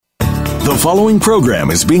The following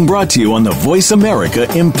program is being brought to you on the Voice America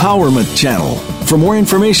Empowerment Channel. For more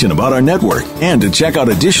information about our network and to check out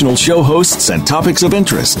additional show hosts and topics of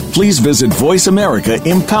interest, please visit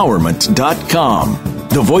voiceamericaempowerment.com.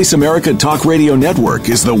 The Voice America Talk Radio Network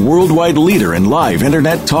is the worldwide leader in live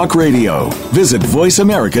Internet talk radio. Visit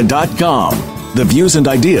voiceamerica.com. The views and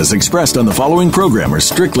ideas expressed on the following program are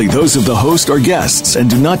strictly those of the host or guests and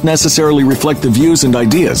do not necessarily reflect the views and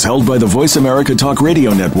ideas held by the Voice America Talk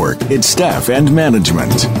Radio Network, its staff, and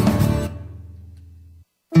management.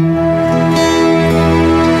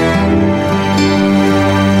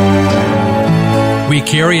 We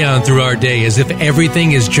carry on through our day as if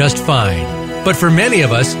everything is just fine. But for many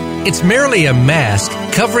of us, it's merely a mask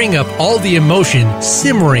covering up all the emotion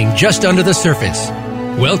simmering just under the surface.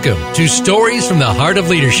 Welcome to Stories from the Heart of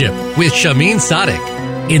Leadership with Shahmeen Sadek.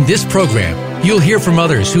 In this program, you'll hear from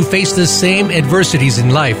others who face the same adversities in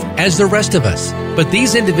life as the rest of us. But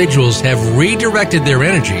these individuals have redirected their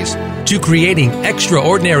energies to creating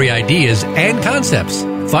extraordinary ideas and concepts.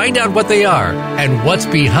 Find out what they are and what's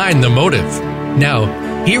behind the motive.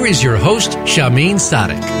 Now, here is your host, Shahmeen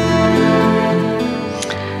Sadek.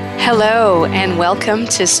 Hello, and welcome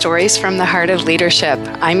to Stories from the Heart of Leadership.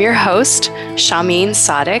 I'm your host, Shahmeen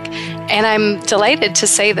Sadek, and I'm delighted to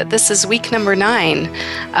say that this is week number 9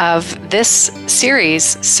 of this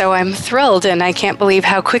series. So I'm thrilled, and I can't believe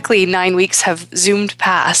how quickly 9 weeks have zoomed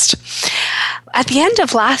past. At the end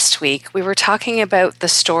of last week, we were talking about the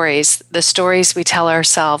stories we tell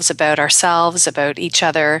ourselves, about each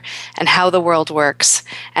other, and how the world works.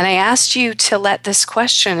 And I asked you to let this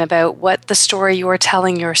question about what the story you are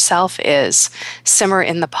telling yourself is simmer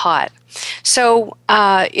in the pot. So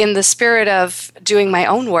in the spirit of doing my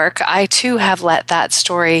own work, I too have let that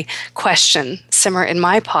story question simmer in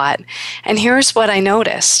my pot. And here's what I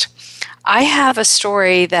noticed. I have a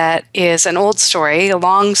story that is an old story, a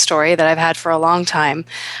long story that I've had for a long time,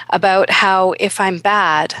 about how if I'm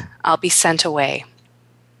bad, I'll be sent away.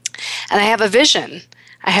 And I have a vision.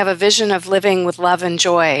 I have a vision of living with love and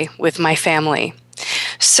joy with my family.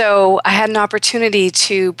 So I had an opportunity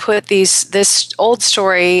to put this old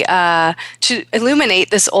story, to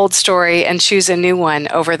illuminate this old story and choose a new one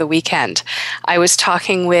over the weekend. I was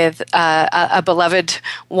talking with a beloved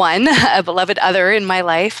other in my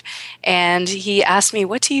life, and he asked me,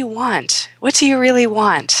 "What do you want? What do you really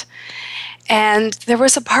want?" And there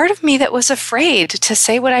was a part of me that was afraid to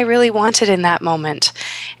say what I really wanted in that moment.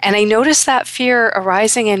 And I noticed that fear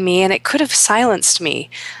arising in me, and it could have silenced me.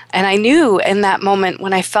 And I knew in that moment,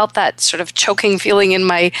 when I felt that sort of choking feeling in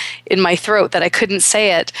my throat that I couldn't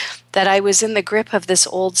say it, that I was in the grip of this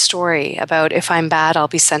old story about if I'm bad, I'll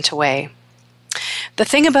be sent away. The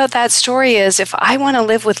thing about that story is, if I want to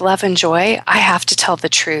live with love and joy, I have to tell the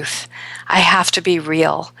truth. I have to be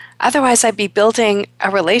real. Otherwise, I'd be building a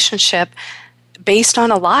relationship based on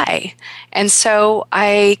a lie. And so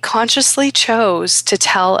I consciously chose to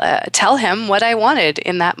tell him what I wanted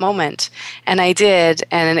in that moment. And I did,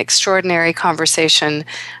 and an extraordinary conversation,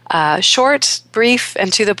 short, brief,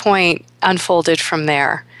 and to the point, unfolded from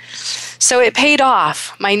there. So it paid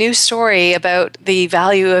off. My new story about the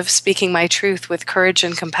value of speaking my truth with courage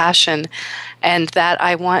and compassion, and that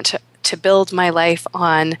I want to build my life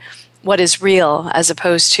on what is real as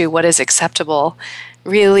opposed to what is acceptable,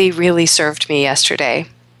 really, really served me yesterday.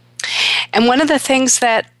 And one of the things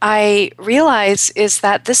that I realize is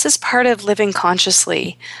that this is part of living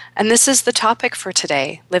consciously. And this is the topic for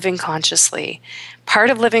today, living consciously. Part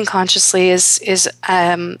of living consciously is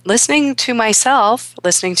listening to myself,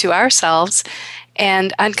 listening to ourselves,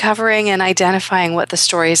 and uncovering and identifying what the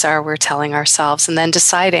stories are we're telling ourselves, and then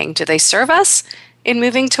deciding, do they serve us in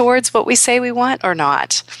moving towards what we say we want or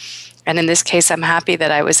not? And in this case, I'm happy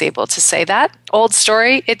that I was able to say that. Old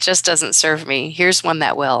story, it just doesn't serve me. Here's one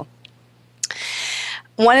that will.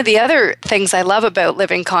 One of the other things I love about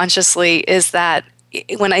living consciously is that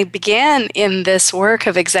when I began in this work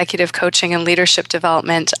of executive coaching and leadership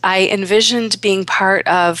development, I envisioned being part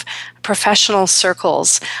of professional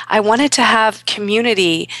circles. I wanted to have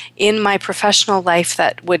community in my professional life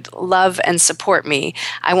that would love and support me.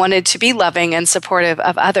 I wanted to be loving and supportive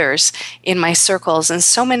of others in my circles. And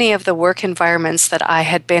so many of the work environments that I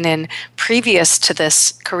had been in previous to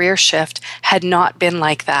this career shift had not been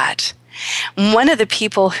like that. One of the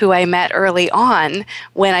people who I met early on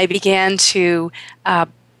when I began to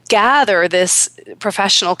gather this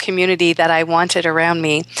professional community that I wanted around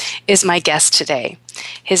me is my guest today.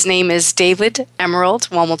 His name is David Emerald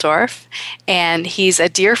Womeldorff, and he's a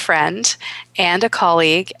dear friend and a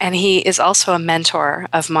colleague, and he is also a mentor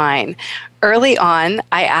of mine. Early on,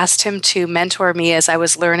 I asked him to mentor me as I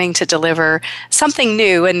was learning to deliver something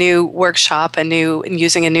new, a new workshop,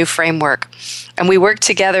 using a new framework. And we worked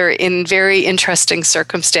together in very interesting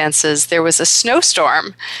circumstances. There was a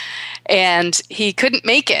snowstorm, and he couldn't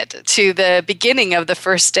make it to the beginning of the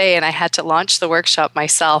first day, and I had to launch the workshop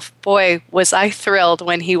myself. Boy, was I thrilled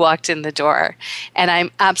when he walked in the door. And I'm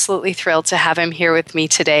absolutely thrilled to have him here with me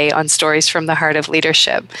today on Stories from the Heart of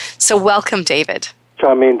Leadership. So welcome, David.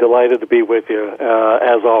 Shahmeen, delighted to be with you,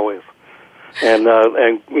 as always. And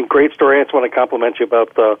great story. I just want to compliment you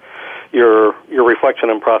about your reflection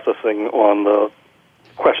and processing on the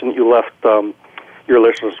question that you left your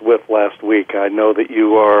listeners with last week. I know that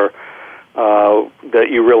you are that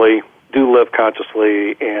you really do live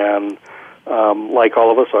consciously, and like all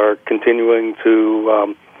of us, are continuing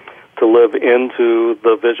to live into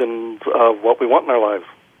the visions of what we want in our lives.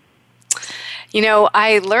 You know,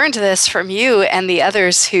 I learned this from you and the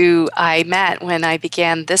others who I met when I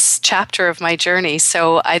began this chapter of my journey.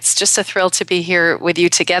 So it's just a thrill to be here with you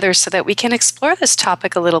together so that we can explore this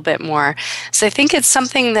topic a little bit more. So I think it's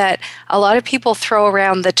something that a lot of people throw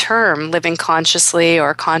around the term living consciously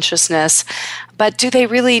or consciousness, but do they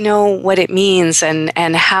really know what it means and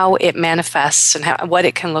how it manifests and what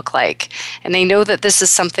it can look like? And they know that this is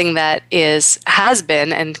something that has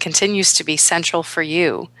been and continues to be central for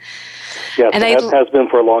you. Yes, and it has been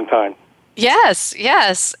for a long time. Yes.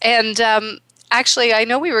 And actually, I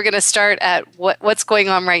know we were going to start at what's going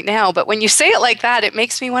on right now, but when you say it like that, it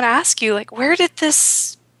makes me want to ask you, like, where did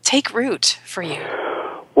this take root for you?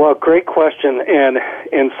 Well, great question. And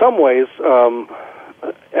in some ways,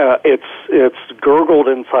 it's gurgled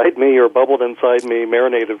inside me or bubbled inside me,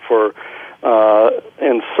 marinated for,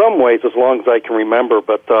 in some ways, as long as I can remember.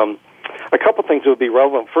 But a couple things that would be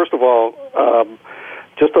relevant. First of all,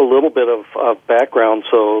 just a little bit of background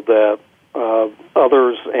so that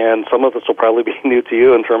others, and some of this will probably be new to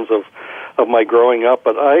you in terms of my growing up,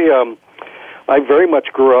 but I very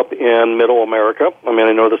much grew up in Middle America. I mean,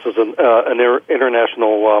 I know this is an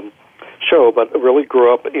international show, but really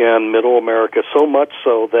grew up in Middle America, so much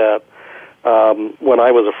so that when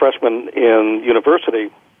I was a freshman in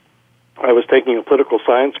university, I was taking a political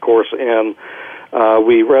science course, and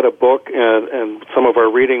we read a book, and some of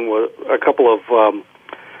our reading was a couple of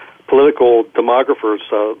political demographers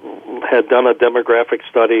had done a demographic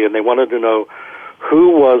study, and they wanted to know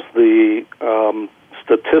who was the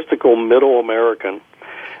statistical Middle American.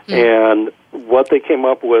 And what they came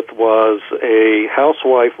up with was a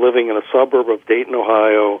housewife living in a suburb of Dayton,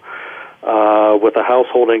 Ohio, with a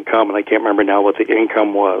household income, and I can't remember now what the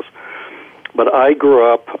income was. But I grew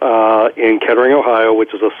up in Kettering, Ohio,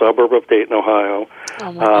 which is a suburb of Dayton, Ohio.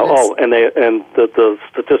 And the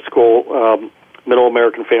statistical Middle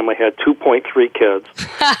American family had 2.3 kids.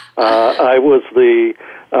 I was the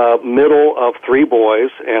middle of three boys,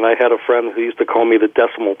 and I had a friend who used to call me the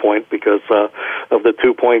decimal point because of the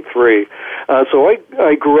 2.3. So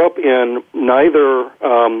I grew up in neither,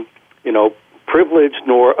 privileged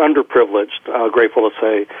nor underprivileged, grateful to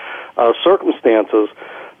say, circumstances.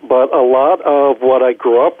 But a lot of what I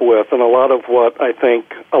grew up with, and a lot of what I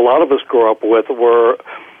think a lot of us grew up with, were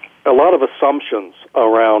a lot of assumptions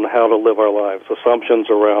around how to live our lives, assumptions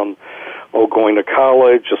around going to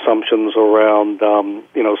college, assumptions around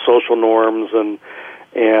social norms, and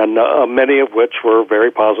many of which were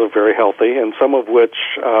very positive, very healthy, and some of which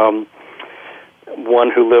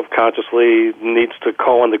one who lived consciously needs to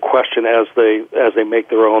call into question as they make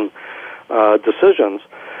their own decisions.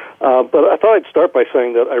 But I thought I'd start by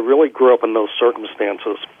saying that I really grew up in those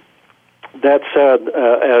circumstances. That said,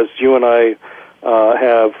 as you and I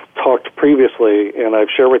have talked previously, and I've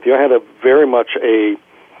shared with you, I had very much a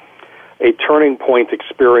turning point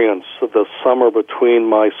experience the summer between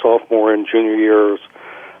my sophomore and junior years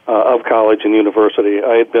of college and university.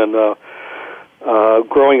 I had been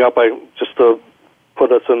growing up, just to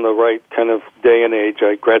put us in the right kind of day and age,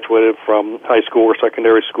 I graduated from high school or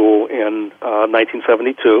secondary school in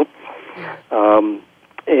 1972.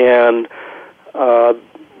 And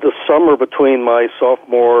the summer between my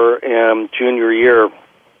sophomore and junior year,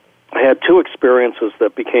 I had two experiences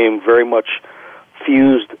that became very much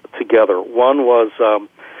fused together. One was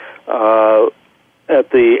at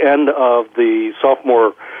the end of the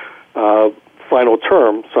sophomore final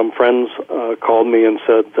term, some friends called me and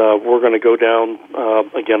said, we're going to go down,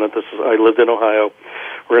 I lived in Ohio,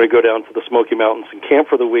 we're going to go down to the Smoky Mountains and camp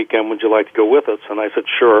for the weekend. Would you like to go with us? And I said,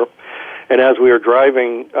 sure. And as we were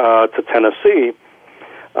driving to Tennessee,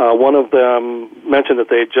 one of them mentioned that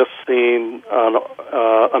they had just seen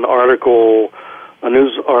an article, a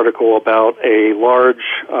news article about a large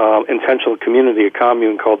intentional community, a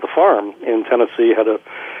commune called The Farm in Tennessee, had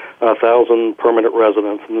 1,000 permanent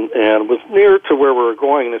residents, and was near to where we were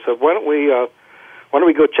going. And they said, why don't we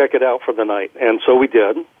go check it out for the night? And so we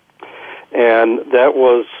did. And that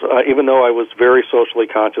was, even though I was very socially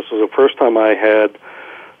conscious, it was the first time I had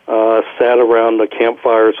sat around the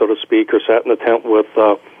campfire, so to speak, or sat in a tent with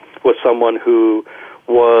someone who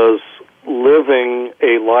was living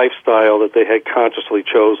a lifestyle that they had consciously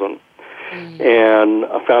chosen. And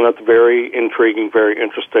I found that very intriguing, very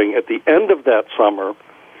interesting. At the end of that summer,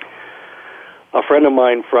 a friend of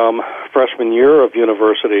mine from freshman year of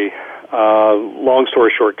university, long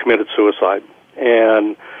story short, committed suicide.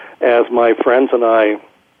 And as my friends and I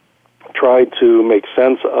tried to make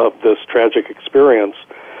sense of this tragic experience,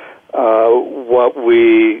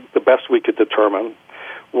 the best we could determine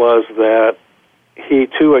was that he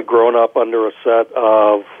too had grown up under a set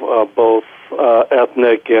of both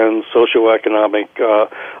ethnic and socioeconomic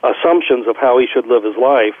assumptions of how he should live his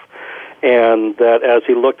life, and that as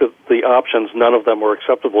he looked at the options, none of them were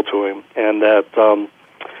acceptable to him, and that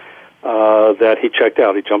he checked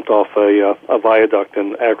out. He jumped off a viaduct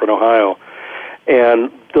in Akron, Ohio.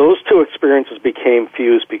 And those two experiences became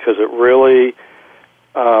fused because it really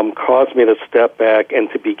caused me to step back and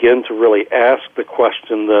to begin to really ask the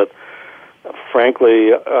question that,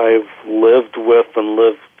 frankly, I've lived with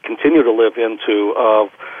and continue to live into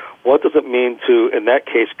of what does it mean to, in that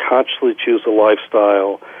case, consciously choose a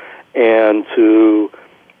lifestyle and to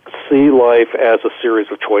see life as a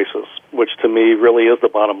series of choices, which to me really is the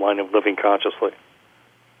bottom line of living consciously.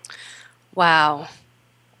 Wow.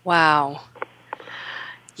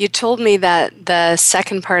 You told me that the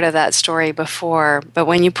second part of that story before, but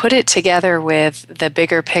when you put it together with the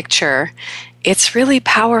bigger picture, it's really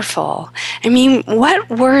powerful. I mean, what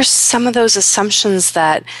were some of those assumptions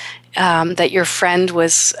that your friend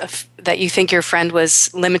was, that you think your friend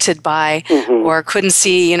was limited by, or couldn't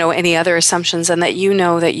see, any other assumptions, and that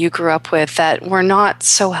that you grew up with that were not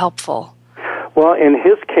so helpful? Well, in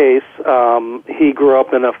his case, he grew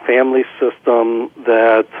up in a family system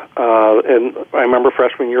that, and I remember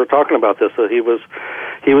freshman year talking about this, that he was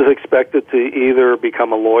expected to either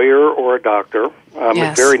become a lawyer or a doctor.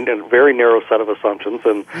 Yes. A very narrow set of assumptions,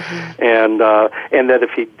 and that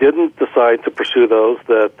if he didn't decide to pursue those,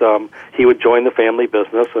 that he would join the family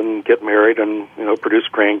business and get married and produce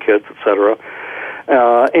grandkids, etc.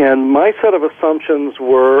 And my set of assumptions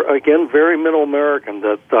were again very middle American,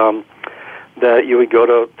 that you would go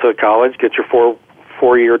to college, get your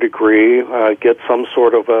four-year degree, get some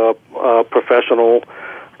sort of a professional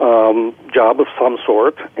job of some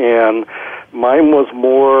sort, and mine was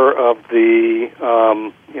more of the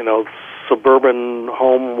suburban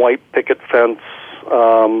home, white picket fence,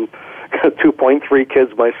 2.3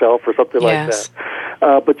 kids myself or something like that.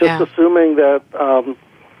 But just assuming that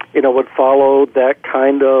would follow that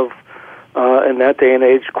kind of in that day and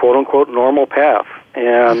age, quote unquote, normal path.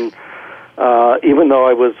 And even though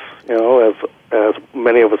I was, as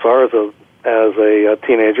many of us are as a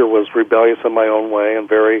teenager, was rebellious in my own way and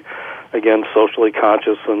very, again, socially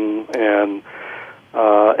conscious and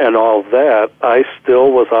all of that, I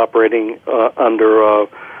still was operating under a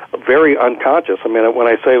very unconscious. I mean, when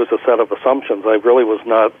I say it was a set of assumptions, I really was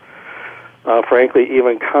not, frankly,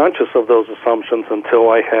 even conscious of those assumptions until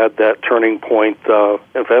I had that turning point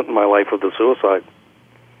event in my life with the suicide.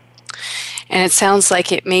 And it sounds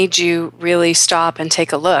like it made you really stop and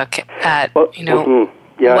take a look at,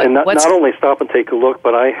 Yeah, and not only stop and take a look,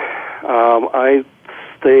 but I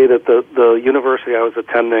stayed at the university I was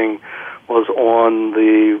attending was on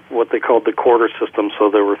what they called the quarter system, so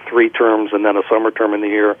there were 3 terms and then a summer term in the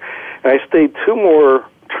year. And I stayed 2 more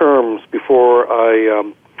terms before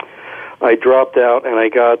I dropped out, and I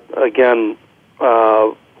got, again,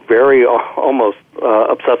 very almost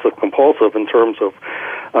obsessive compulsive in terms of,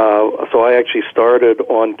 so I actually started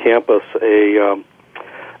on campus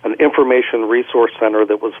an information resource center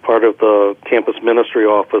that was part of the campus ministry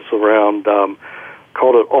office around,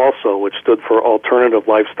 called it ALSO, which stood for Alternative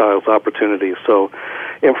Lifestyles Opportunities. So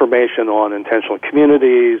information on intentional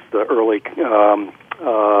communities, the early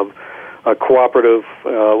cooperative,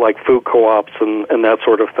 like food co-ops and that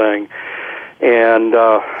sort of thing. And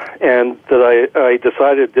that I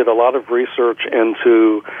decided, did a lot of research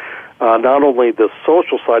into not only the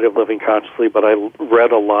social side of living consciously, but I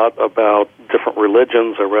read a lot about different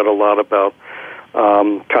religions. I read a lot about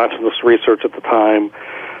consciousness research at the time,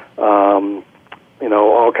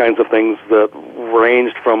 all kinds of things that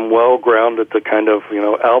ranged from well-grounded to kind of,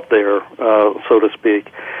 out there, so to speak.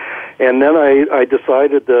 And then I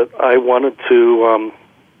decided that I wanted to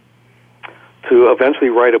eventually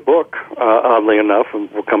write a book, oddly enough, and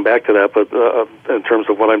we'll come back to that, but in terms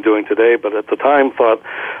of what I'm doing today. But at the time thought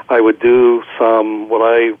I would do some, what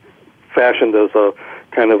I fashioned as a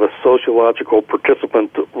kind of a sociological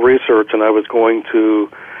participant research, and I was going to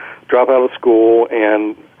drop out of school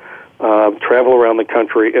and travel around the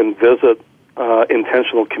country and visit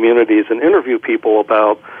intentional communities and interview people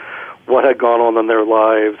about what had gone on in their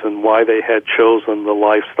lives and why they had chosen the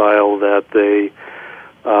lifestyle that they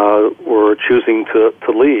were choosing to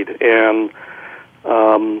lead. And,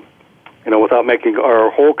 without making our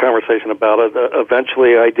whole conversation about it,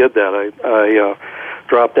 eventually I did that. I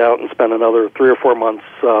dropped out and spent another 3 or 4 months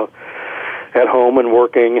at home and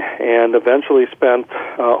working, and eventually spent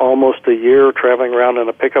almost a year traveling around in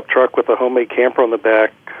a pickup truck with a homemade camper on the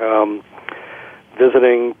back,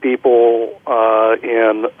 visiting people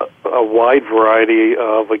in a wide variety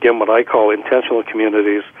of, again, what I call intentional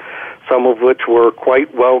communities, some of which were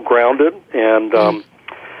quite well-grounded and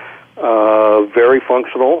very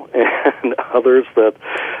functional, and others that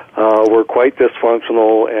were quite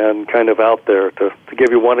dysfunctional and kind of out there. To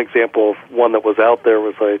give you one example of one that was out there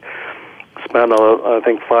was I spent, I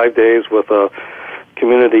think, 5 days with a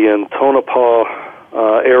community in Tonopah,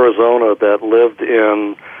 Arizona, that lived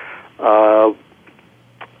in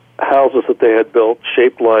houses that they had built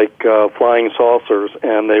shaped like flying saucers,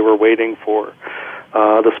 and they were waiting for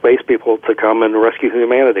the space people to come and rescue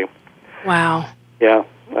humanity. Wow. Yeah.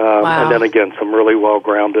 Wow. And then again, some really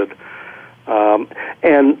well-grounded.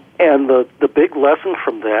 And the big lesson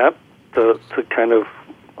from that, to kind of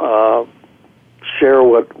share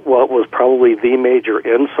what was probably the major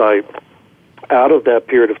insight out of that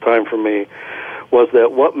period of time for me, was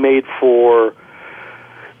that what made for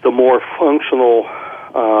the more functional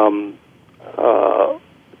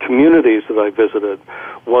communities that I visited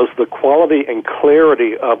was the quality and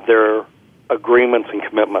clarity of their agreements and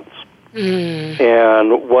commitments.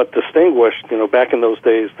 And what distinguished, back in those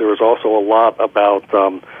days, there was also a lot about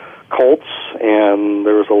cults, and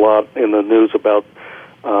there was a lot in the news about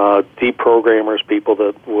deprogrammers, people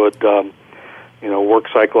that would, work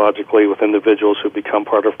psychologically with individuals who become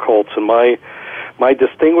part of cults. And my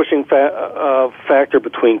distinguishing factor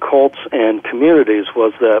between cults and communities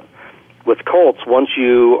was that with cults, once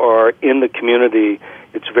you are in the community,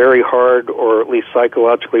 it's very hard, or at least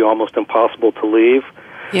psychologically almost impossible, to leave.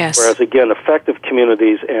 Yes. Whereas, again, effective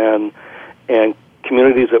communities and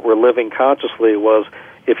communities that were living consciously was,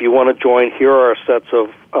 if you want to join, here are sets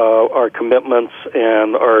of our commitments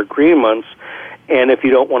and our agreements, and if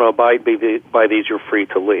you don't want to abide by these, you're free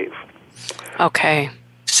to leave. Okay.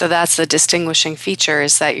 So that's the distinguishing feature,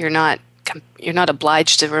 is that you're not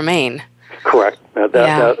obliged to remain. Correct. That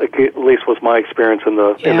at least was my experience in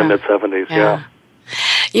the mid-'70s. Yeah.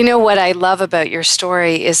 You know what I love about your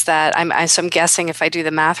story is that I'm guessing, if I do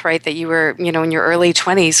the math right, that you were in your early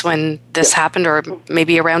 20s when this happened, or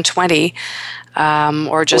maybe around 20,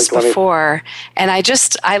 or just before. And I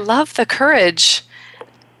love the courage.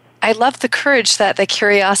 I love the courage that the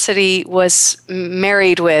curiosity was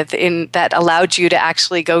married with, that allowed you to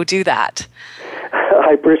actually go do that.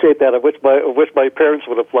 I appreciate that. I wish my parents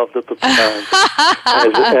would have loved it at the time.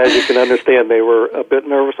 As you can understand, they were a bit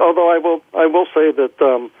nervous. Although I will say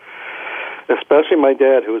that, especially my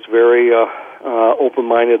dad, who was very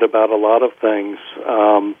open-minded about a lot of things,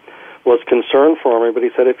 was concerned for me. But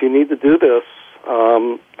he said, if you need to do this,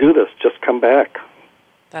 just come back.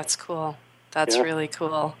 That's cool. That's really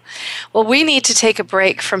cool. Well, we need to take a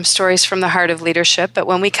break from Stories from the Heart of Leadership, but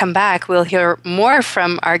when we come back, we'll hear more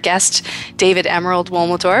from our guest, David Emerald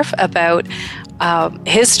Womeldorff, about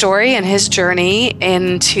his story and his journey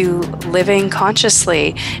into living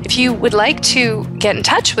consciously. If you would like to get in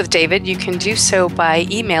touch with David, you can do so by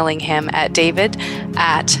emailing him at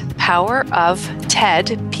david@powerofted,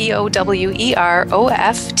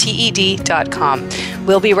 POWEROFTED.com.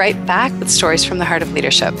 We'll be right back with Stories from the Heart of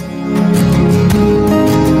Leadership.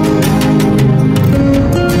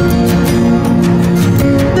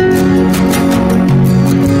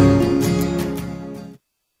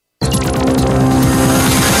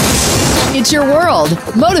 It's your world.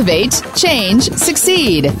 Motivate, change,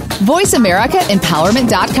 succeed.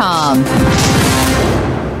 VoiceAmericaEmpowerment.com.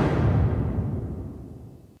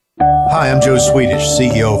 Hi, I'm Joe Swedish,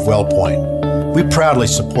 CEO of WellPoint. We proudly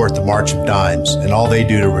support the March of Dimes and all they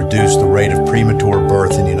do to reduce the rate of premature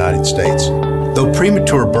birth in the United States. Though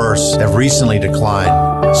premature births have recently declined,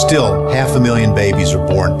 still 500,000 babies are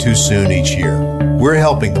born too soon each year. We're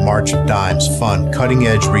helping the March of Dimes fund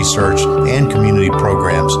cutting-edge research and community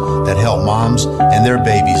programs that help moms and their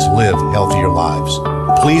babies live healthier lives.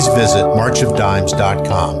 Please visit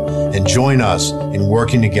marchofdimes.com and join us in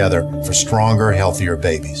working together for stronger, healthier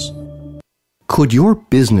babies. Could your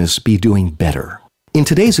business be doing better? In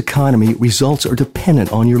today's economy, results are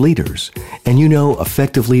dependent on your leaders. And you know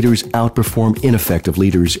effective leaders outperform ineffective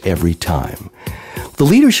leaders every time. The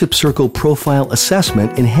Leadership Circle Profile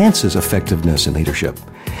Assessment enhances effectiveness in leadership.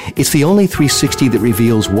 It's the only 360 that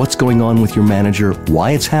reveals what's going on with your manager,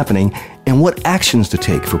 why it's happening, and what actions to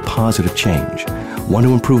take for positive change. Want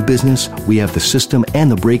to improve business? We have the system and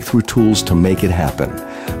the breakthrough tools to make it happen.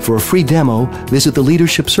 For a free demo, visit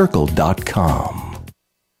theleadershipcircle.com.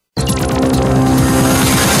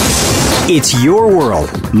 It's your world.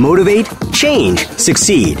 Motivate, change,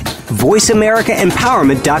 succeed.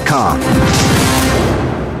 VoiceAmericaEmpowerment.com.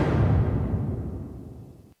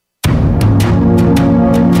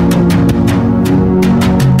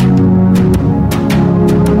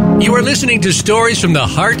 You are listening to Stories from the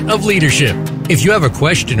Heart of Leadership. If you have a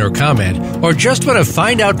question or comment, or just want to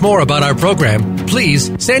find out more about our program,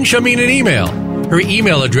 please send Shahmeen an email. Her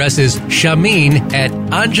email address is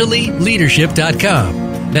shahmeen@anjalileadership.com.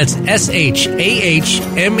 That's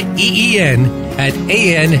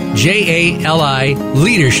SHAHMEEN@ANJALI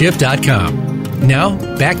leadership.com. Now,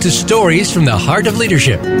 back to Stories from the Heart of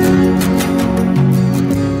Leadership.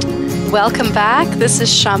 Welcome back. This is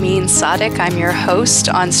Shahmeen Sadiq. I'm your host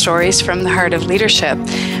on Stories from the Heart of Leadership.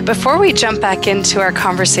 Before we jump back into our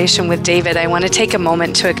conversation with David, I want to take a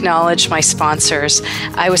moment to acknowledge my sponsors.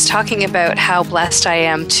 I was talking about how blessed I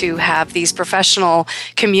am to have these professional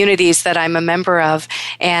communities that I'm a member of,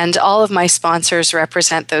 and all of my sponsors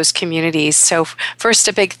represent those communities. So first,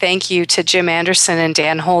 a big thank you to Jim Anderson and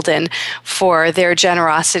Dan Holden for their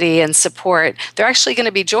generosity and support. They're actually going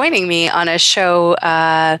to be joining me on a show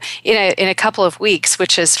in a couple of weeks,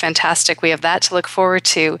 which is fantastic. We have that to look forward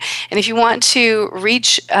to. And if you want to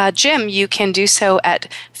reach Jim, you can do so at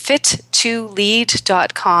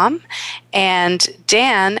fit2lead.com and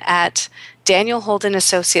Dan at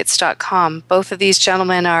DanielHoldenAssociates.com. Both of these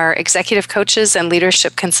gentlemen are executive coaches and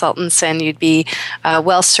leadership consultants, and you'd be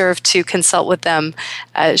well served to consult with them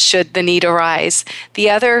should the need arise. The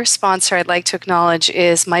other sponsor I'd like to acknowledge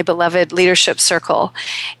is my beloved Leadership Circle,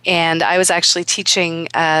 and I was actually teaching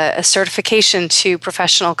a certification to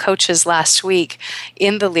professional coaches last week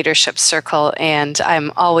in the Leadership Circle, and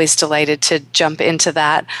I'm always delighted to jump into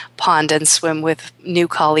that pond and swim with new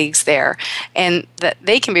colleagues there. And that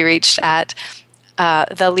they can be reached at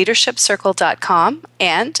theleadershipcircle.com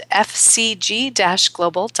and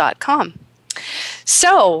fcg-global.com.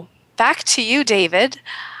 So, back to you, David.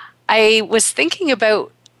 I was thinking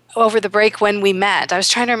about over the break when we met. I was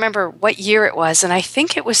trying to remember what year it was, and I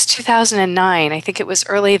think it was 2009. I think it was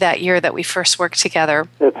early that year that we first worked together.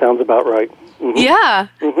 That sounds about right. Mm-hmm. Yeah,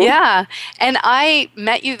 mm-hmm. Yeah. And I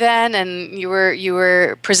met you then, and you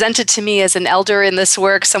were presented to me as an elder in this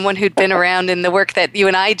work, someone who'd been around in the work that you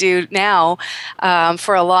and I do now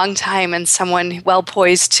for a long time, and someone well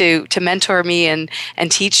poised to mentor me and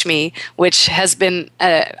teach me, which has been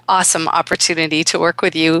an awesome opportunity to work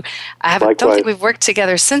with you. I don't think we've worked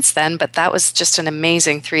together since then, but that was just an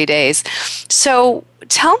amazing 3 days. So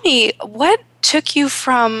tell me, what took you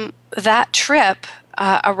from that trip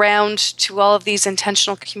around to all of these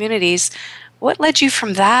intentional communities? What led you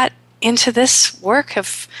from that into this work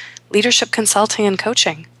of leadership consulting and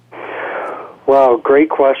coaching? Well, great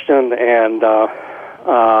question, and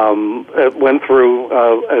it went through,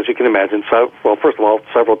 as you can imagine, first of all,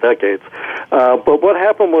 several decades. But what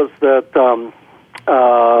happened was that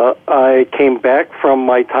I came back from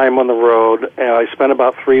my time on the road, and I spent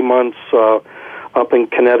about 3 months up in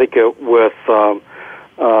Connecticut with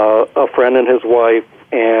a friend and his wife,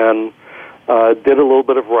 and did a little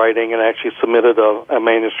bit of writing and actually submitted a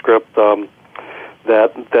manuscript that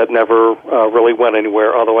never really went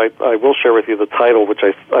anywhere. Although I will share with you the title, which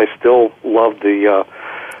I still love the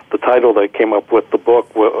title that came up with the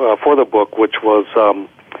book for the book, which was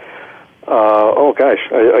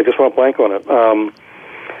I just went blank on it.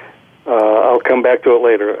 I'll come back to it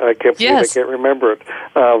later. I can't believe I can't remember it.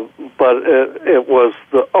 But it was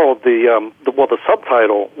the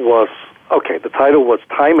subtitle was the title was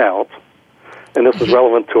Time Out, and this is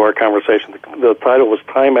relevant to our conversation. The title was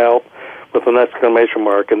Time Out with an exclamation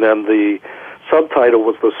mark, and then the subtitle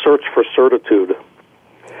was The Search for Certitude.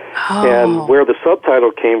 Oh. And where the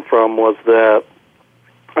subtitle came from was that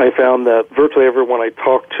I found that virtually everyone I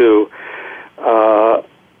talked to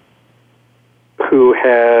who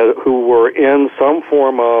were in some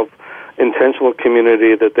form of intentional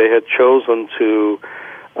community that they had chosen to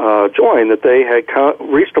joined, that they had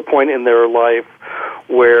reached a point in their life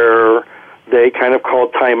where they kind of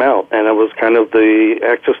called time out, and it was kind of the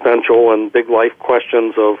existential and big life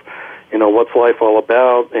questions of, what's life all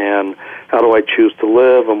about, and how do I choose to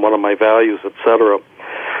live, and what are my values, etc.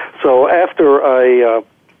 So after I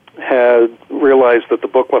had realized that the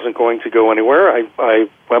book wasn't going to go anywhere, I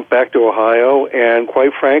went back to Ohio, and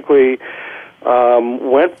quite frankly,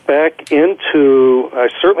 went back into, I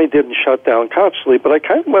certainly didn't shut down consciously, but I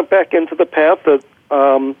kind of went back into the path that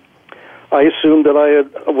I assumed that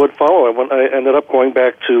I would follow. I ended up going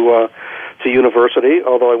back to university,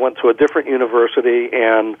 although I went to a different university,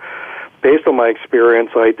 and based on my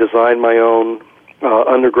experience, I designed my own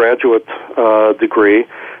undergraduate degree,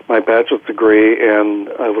 my bachelor's degree, and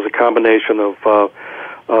it was a combination of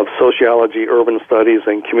sociology, urban studies,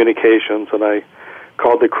 and communications, and I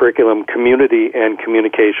called the curriculum Community and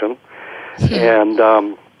Communication, and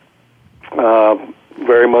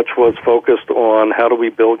very much was focused on how do we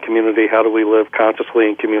build community, how do we live consciously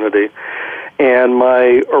in community. And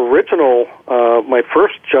my original, my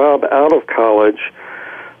first job out of college,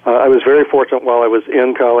 I was very fortunate while I was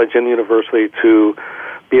in college and university to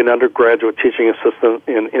be an undergraduate teaching assistant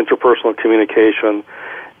in interpersonal communication.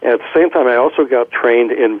 At the same time, I also got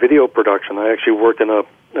trained in video production. I actually worked in a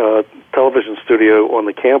television studio on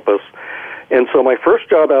the campus. And so my first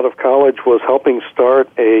job out of college was helping start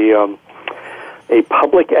a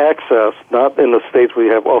public access, not in the States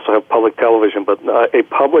we also have public television, but a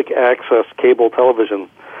public access cable television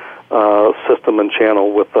system and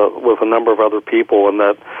channel with a number of other people, and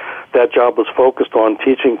that job was focused on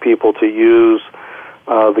teaching people to use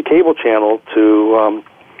the cable channel to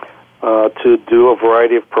do a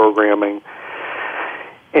variety of programming,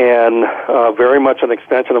 and very much an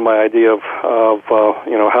extension of my idea of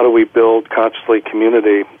how do we build consciously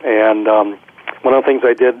community. And one of the things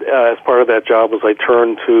I did as part of that job was I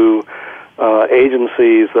turned to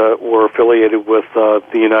agencies that were affiliated with the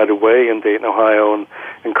United Way in Dayton, Ohio, and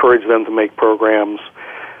encouraged them to make programs,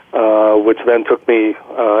 which then took me,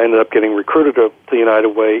 ended up getting recruited to the United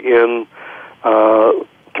Way in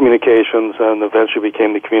communications, and eventually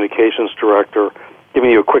became the communications director. Giving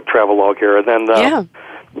you a quick travelogue here, and then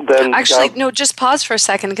then actually, no, just pause for a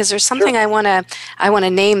second, because there's something I want to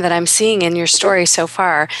name that I'm seeing in your story so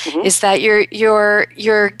far. Is that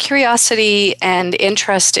your curiosity and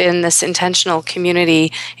interest in this intentional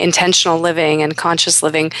community, intentional living, and conscious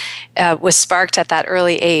living was sparked at that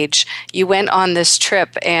early age. You went on this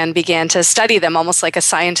trip and began to study them, almost like a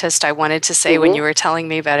scientist, I wanted to say when you were telling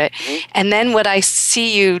me about it. And then what I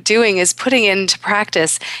see you doing is putting into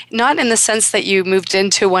practice, not in the sense that you moved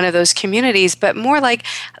into one of those communities, but more like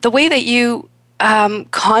the way that you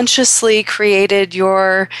consciously created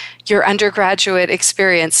your undergraduate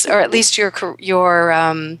experience, or at least your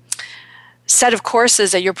set of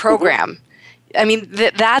courses at your program. I mean,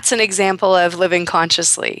 that's an example of living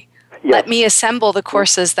consciously. Yes. Let me assemble the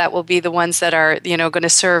courses that will be the ones that are, going to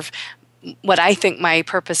serve what I think my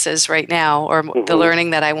purpose is right now, or the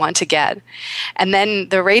learning that I want to get. And then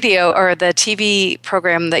the radio or the TV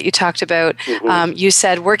program that you talked about, you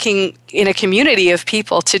said working in a community of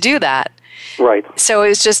people to do that. Right. So it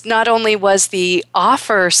was just, not only was the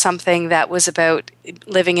offer something that was about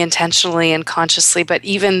living intentionally and consciously, but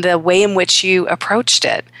even the way in which you approached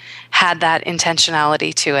it had that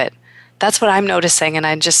intentionality to it. That's what I'm noticing, and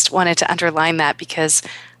I just wanted to underline that, because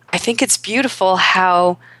I think it's beautiful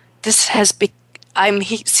how this has I'm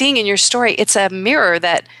seeing in your story, it's a mirror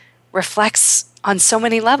that reflects on so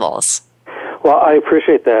many levels. Well, I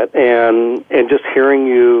appreciate that, and just hearing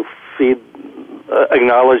you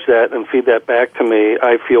acknowledge that and feed that back to me,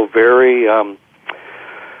 I feel very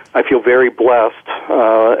blessed,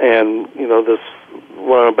 and this,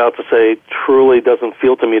 what I'm about to say, truly doesn't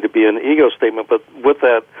feel to me to be an ego statement, but with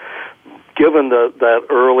that, given that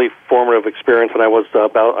early formative experience when I was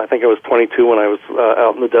I think I was 22 when I was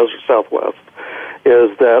out in the desert Southwest,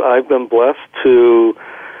 is that I've been blessed to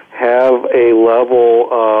have a level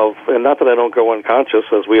of, and not that I don't go unconscious,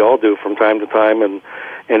 as we all do from time to time, and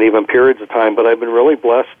even periods of time, but I've been really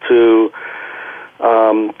blessed to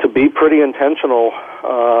be pretty intentional,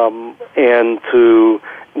 and to,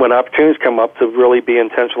 when opportunities come up, to really be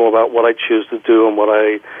intentional about what I choose to do and what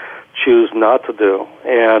I choose not to do.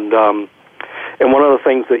 And one of the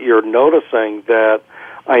things that you're noticing that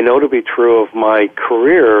I know to be true of my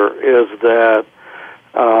career is that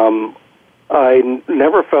I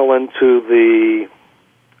never fell into the,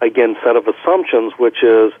 again, set of assumptions, which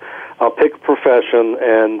is I'll pick a profession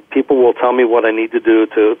and people will tell me what I need to do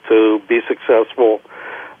to be successful.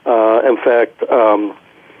 In fact,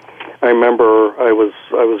 I remember I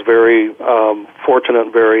was very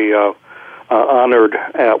fortunate, very honored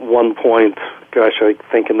at one point, I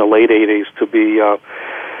think in the late 80s, to be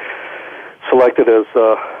selected as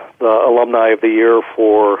the Alumni of the Year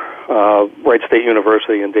for Wright State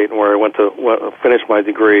University in Dayton, where I went to finish my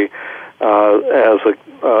degree as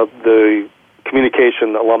the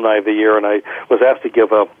Communication Alumni of the Year, and I was asked to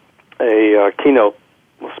give a keynote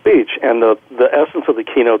speech. And the essence of the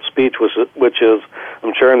keynote speech, which is,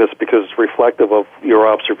 I'm sharing this because it's reflective of your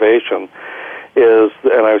observation, is,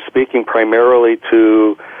 and I was speaking primarily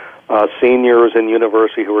to seniors in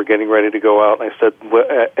university who were getting ready to go out, and I said,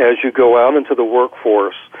 as you go out into the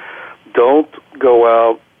workforce, don't go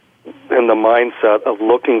out in the mindset of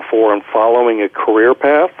looking for and following a career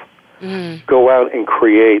path. Go out and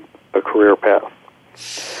create a career path.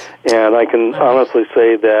 And I can honestly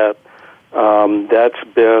say that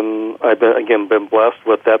I've been blessed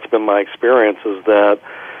with, that's been my experience, is that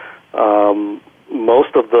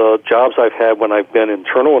most of the jobs I've had when I've been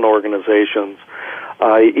internal in organizations,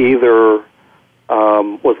 I either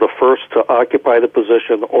was the first to occupy the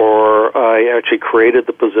position, or I actually created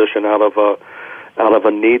the position out of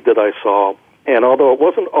a need that I saw. And although it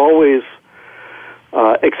wasn't always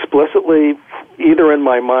explicitly either in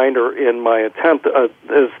my mind or in my attempt,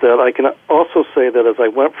 is that I can also say that as I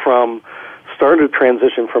started to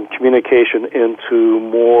transition from communication into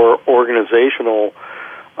more organizational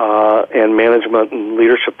and management and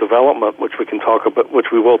leadership development, which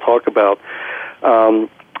we will talk about.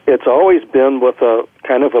 It's always been with a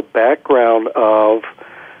kind of a background of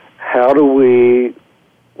how do we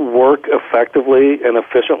work effectively and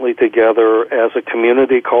efficiently together as a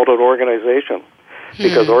community called an organization,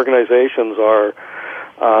 because organizations are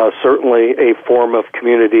certainly a form of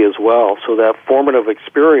community as well. So that formative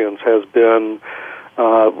experience has been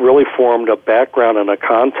really formed a background and a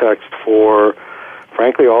context for,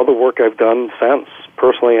 frankly, all the work I've done since,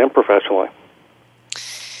 personally and professionally.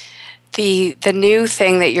 The new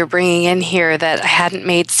thing that you're bringing in here that I hadn't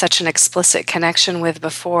made such an explicit connection with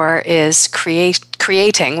before is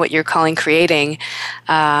creating, what you're calling creating,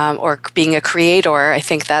 or being a creator. I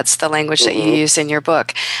think that's the language that you use in your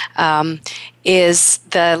book, is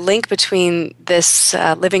the link between this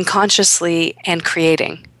living consciously and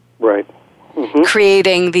creating. Right.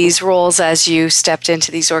 Creating these roles as you stepped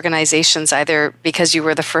into these organizations, either because you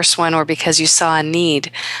were the first one or because you saw a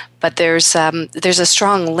need. But there's a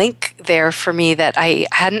strong link there for me that I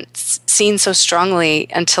hadn't seen so strongly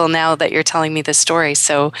until now that you're telling me this story.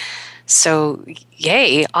 So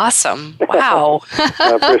yay, awesome, wow.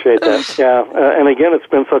 I appreciate that. Yeah, and again, it's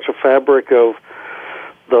been such a fabric of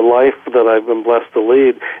the life that I've been blessed to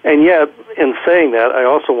lead. And yet, in saying that, I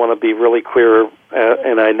also want to be really clear,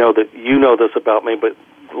 and I know that you know this about me, but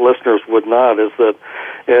listeners would not, is that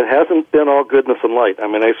it hasn't been all goodness and light. I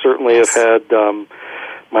mean, I certainly have had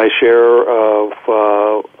my share of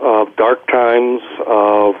dark times,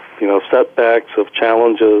 of setbacks, of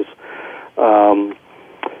challenges.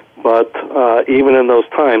 But even in those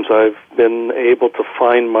times, I've been able to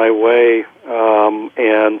find my way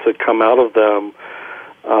and to come out of them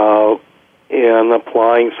in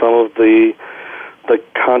applying some of the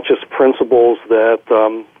conscious principles that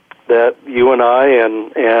you and I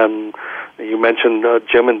and you mentioned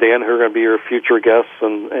Jim and Dan, who are going to be your future guests,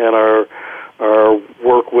 and our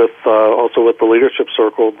work with also with the leadership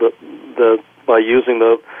circle, that by using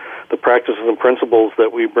the practices and principles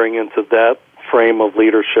that we bring into that frame of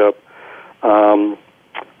leadership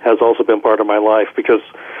has also been part of my life, because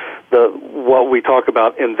what we talk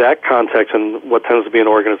about in that context and what tends to be an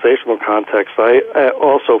organizational context, I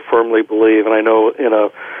also firmly believe, and I know in a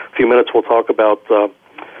few minutes we'll talk about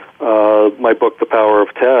my book, The Power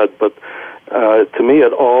of TED, but to me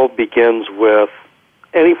it all begins with,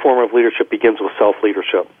 any form of leadership begins with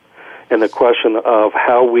self-leadership. And the question of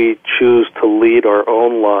how we choose to lead our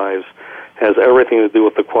own lives has everything to do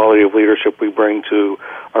with the quality of leadership we bring to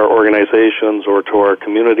our organizations or to our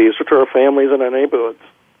communities or to our families and our neighborhoods.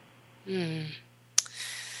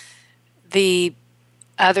 The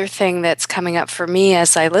other thing that's coming up for me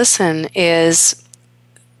as I listen is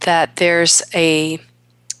that there's a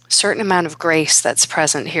certain amount of grace that's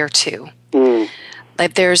present here too.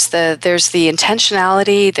 Like there's the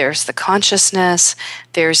intentionality, there's the consciousness,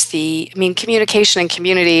 communication and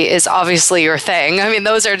community is obviously your thing. I mean,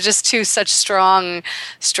 those are just two such strong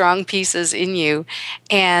pieces in you.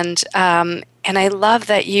 And I love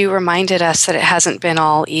that you reminded us that it hasn't been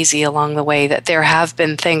all easy along the way, that there have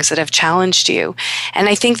been things that have challenged you. And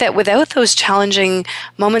I think that without those challenging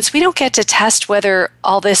moments, we don't get to test whether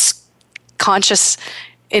all this conscious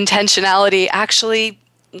intentionality actually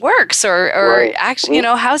works or right. Actually,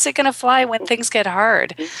 how's it going to fly when things get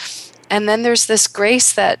hard? And then there's this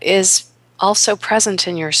grace that is also present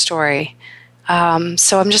in your story.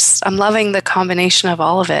 So I'm loving the combination of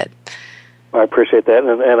all of it. I appreciate that,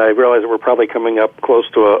 and I realize that we're probably coming up close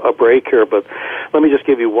to a break here, but let me just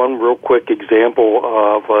give you one real quick example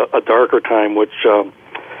of a darker time, which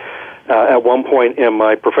at one point in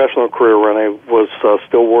my professional career when I was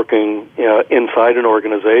still working inside an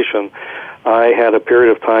organization, I had a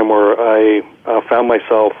period of time where I found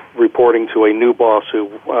myself reporting to a new boss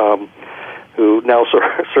who now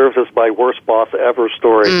serves as my worst boss ever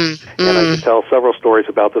story, and I could tell several stories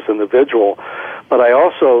about this individual. But I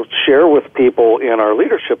also share with people in our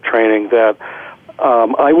leadership training that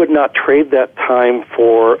I would not trade that time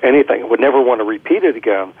for anything. I would never want to repeat it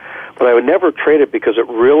again, but I would never trade it because it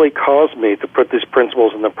really caused me to put these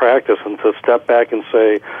principles into practice and to step back and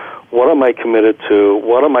say, what am I committed to?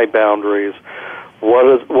 What are my boundaries?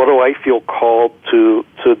 What do I feel called to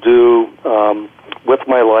do with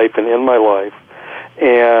my life and in my life?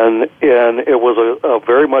 And it was a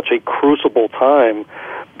very much a crucible time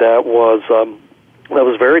that was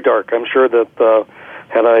very dark. I'm sure that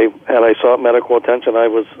had I sought medical attention, I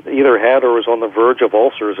was either had or was on the verge of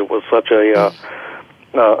ulcers. It was such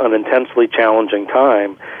an intensely challenging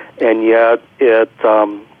time, and yet it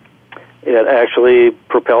actually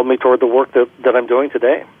propelled me toward the work that I'm doing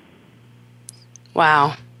today.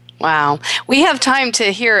 Wow. We have time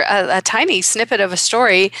to hear a tiny snippet of a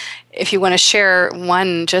story if you want to share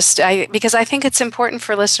one, because I think it's important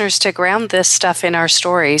for listeners to ground this stuff in our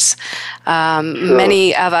stories. Sure.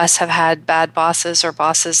 Many of us have had bad bosses or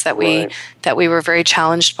bosses that we were very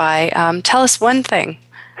challenged by. Tell us one thing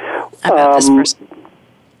about this person.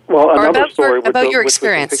 Well, another story about your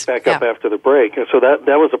experience. Which we can pick back up after the break. So that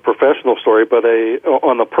was a professional story, but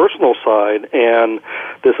on the personal side, and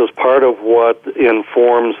this is part of what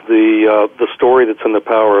informs the story that's in The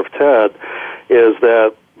Power of TED, is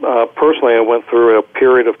that personally I went through a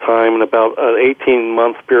period of time, about an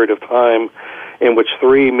 18-month period of time, in which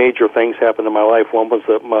three major things happened in my life. One was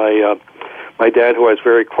that my dad, who I was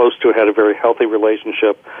very close to, had a very healthy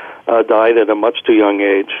relationship, died at a much too young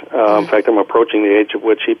age. In fact, I'm approaching the age at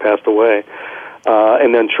which he passed away.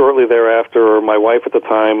 And then shortly thereafter, my wife at the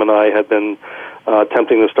time and I had been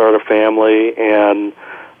attempting to start a family, and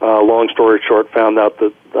long story short, found out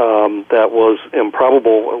that that was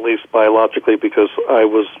improbable, at least biologically, because I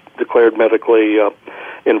was declared medically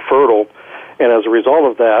infertile. And as a result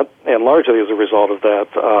of that, and largely as a result of that,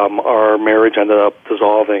 our marriage ended up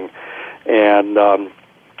dissolving. And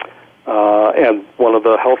one of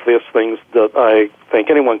the healthiest things that I think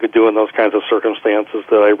anyone could do in those kinds of circumstances,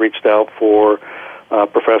 that I reached out for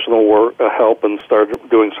professional help and started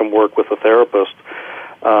doing some work with a therapist.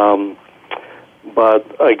 But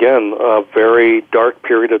again, a very dark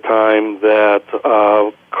period of time that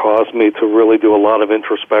caused me to really do a lot of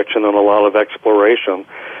introspection and a lot of exploration,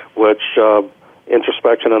 which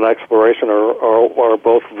introspection and exploration are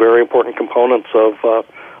both very important components of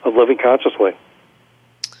living consciously.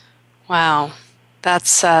 Wow,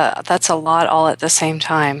 that's a lot all at the same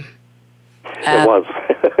time. It was.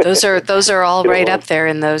 those are all right up there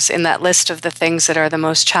in that list of the things that are the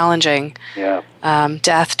most challenging. Yeah.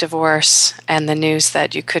 Death, divorce, and the news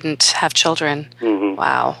that you couldn't have children. Mm-hmm.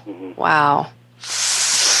 Wow. Mm-hmm. Wow.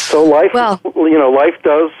 So life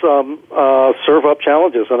does serve up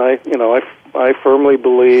challenges, and I firmly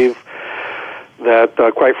believe that,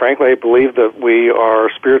 quite frankly, I believe that we are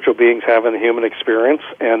spiritual beings having a human experience,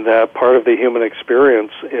 and that part of the human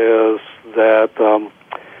experience is that,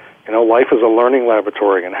 life is a learning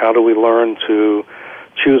laboratory, and how do we learn to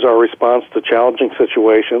choose our response to challenging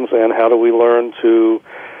situations, and how do we learn to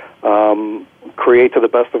create to the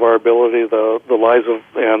best of our ability the lives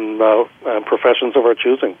and professions of our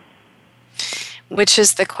choosing. Which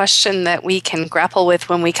is the question that we can grapple with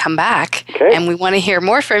when we come back. Okay. And we want to hear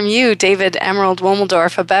more from you, David Emerald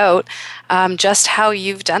Womeldorff, about just how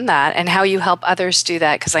you've done that and how you help others do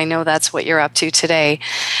that, because I know that's what you're up to today.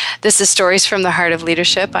 This is Stories from the Heart of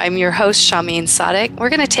Leadership. I'm your host, Shahmeen David. We're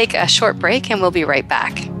going to take a short break, and we'll be right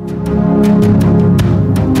back.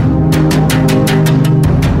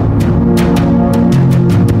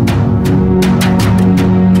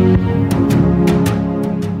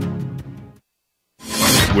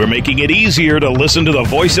 We're making it easier to listen to the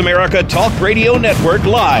Voice America Talk Radio Network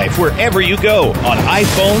live wherever you go on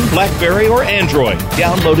iPhone, BlackBerry, or Android.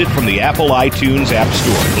 Download it from the Apple iTunes App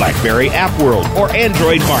Store, BlackBerry App World, or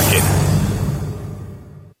Android Market.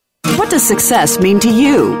 What does success mean to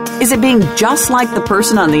you? Is it being just like the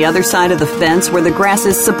person on the other side of the fence where the grass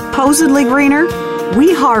is supposedly greener?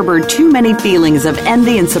 We harbor too many feelings of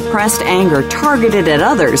envy and suppressed anger targeted at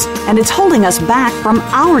others, and it's holding us back from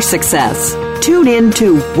our success. Tune in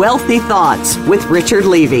to Wealthy Thoughts with Richard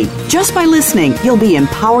Levy. Just by listening, you'll be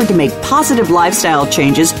empowered to make positive lifestyle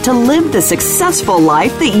changes to live the successful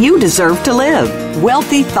life that you deserve to live.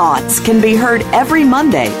 Wealthy Thoughts can be heard every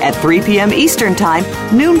Monday at 3 p.m. Eastern Time,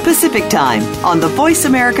 noon Pacific Time on the Voice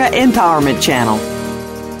America Empowerment Channel.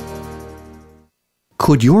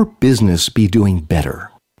 Could your business be doing better?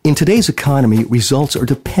 In today's economy, results are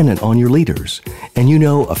dependent on your leaders. And you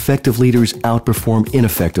know effective leaders outperform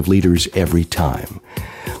ineffective leaders every time.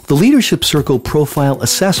 The Leadership Circle Profile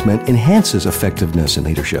Assessment enhances effectiveness in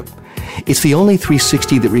leadership. It's the only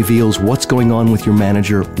 360 that reveals what's going on with your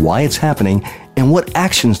manager, why it's happening, and what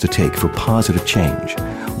actions to take for positive change.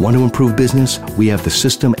 Want to improve business? We have the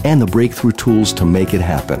system and the breakthrough tools to make it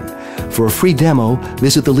happen. For a free demo,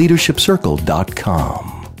 visit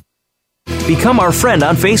theleadershipcircle.com. Become our friend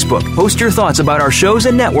on Facebook. Post your thoughts about our shows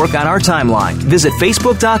and network on our timeline. Visit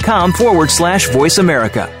facebook.com/Voice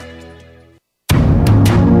America.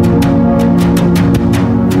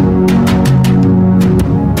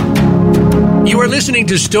 You are listening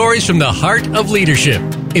to Stories from the Heart of Leadership.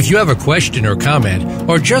 If you have a question or comment,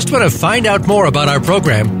 or just want to find out more about our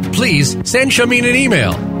program, please send Shahmeen an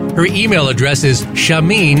email. Her email address is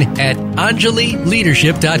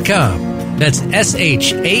shahmeen@anjalileadership.com. That's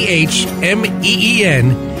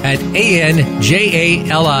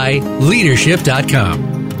SHAHMEEN@ANJALI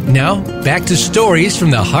leadership.com. Now, back to Stories from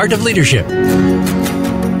the Heart of Leadership.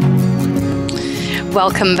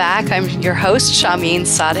 Welcome back. I'm your host, Shahmeen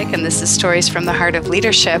Sadik, and this is Stories from the Heart of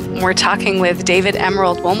Leadership. We're talking with David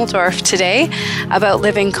Emerald Womeldorff today about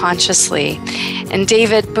living consciously. And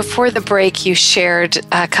David, before the break, you shared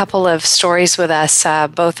a couple of stories with us,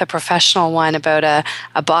 both a professional one about a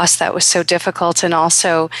boss that was so difficult, and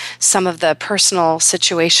also some of the personal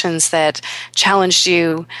situations that challenged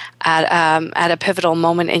you at a pivotal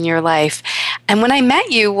moment in your life. And when I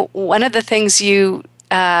met you, one of the things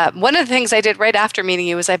I did right after meeting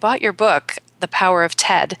you was I bought your book, The Power of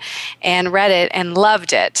TED, and read it and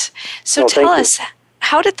loved it. So tell us,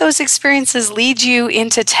 how did those experiences lead you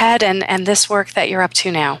into TED and this work that you're up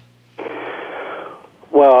to now?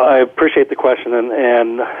 Well, I appreciate the question,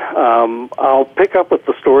 and I'll pick up with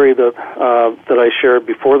the story that I shared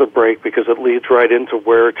before the break, because it leads right into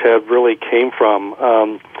where TED really came from.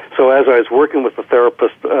 So as I was working with the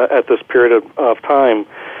therapist at this period of time,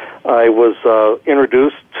 I was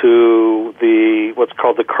introduced to what's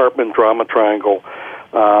called the Karpman drama triangle,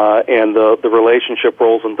 and the relationship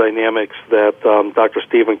roles and dynamics that Dr.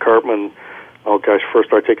 Stephen Karpman,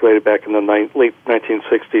 first articulated back in the late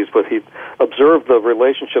 1960s, but he observed the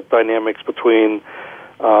relationship dynamics between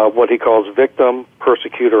what he calls victim,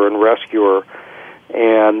 persecutor, and rescuer,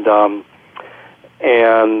 and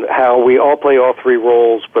how we all play all three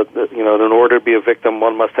roles, but in order to be a victim,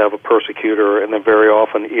 one must have a persecutor, and then very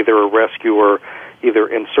often either a rescuer either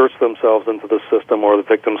inserts themselves into the system or the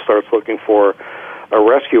victim starts looking for a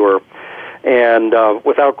rescuer. And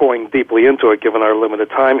without going deeply into it, given our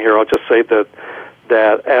limited time here, I'll just say that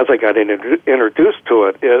as I got introduced to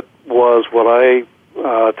it, it was what I,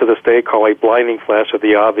 to this day, call a blinding flash of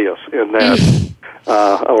the obvious, in that,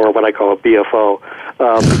 or what I call a BFO,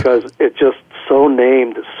 because it just so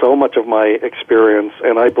named so much of my experience,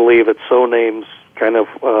 and I believe it so names kind of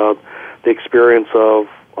the experience of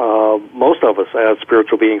most of us as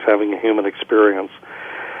spiritual beings having a human experience.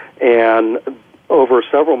 And over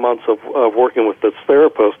several months of working with this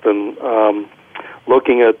therapist and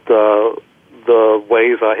looking at the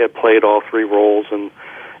ways I had played all three roles, and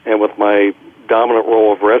with my dominant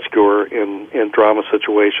role of rescuer in drama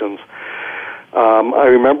situations, I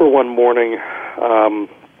remember one morning,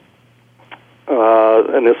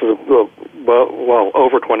 and this is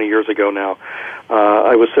over 20 years ago now.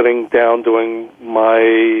 I was sitting down doing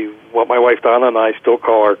what my wife Donna and I still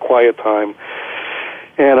call our quiet time,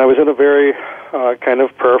 and I was in a very kind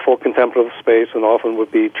of prayerful, contemplative space, and often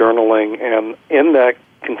would be journaling. And in that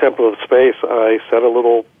contemplative space, I said a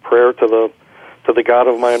little prayer to the God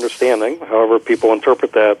of my understanding, however people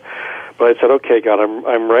interpret that. But I said, "Okay, God,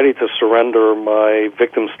 I'm ready to surrender my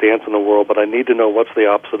victim stance in the world, but I need to know what's the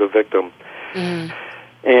opposite of victim." Mm.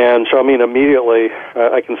 And so, immediately,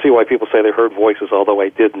 I can see why people say they heard voices, although I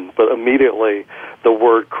didn't. But immediately, the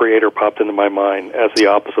word creator popped into my mind as the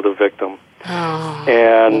opposite of victim. Oh,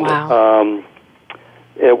 and wow.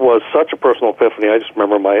 It was such a personal epiphany. I just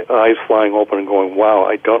remember my eyes flying open and going, wow,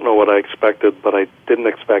 I don't know what I expected, but I didn't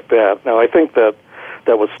expect that. Now, I think that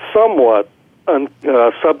was somewhat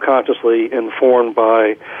subconsciously informed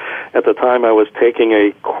by, at the time I was taking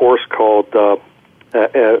a course called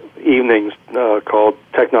evenings called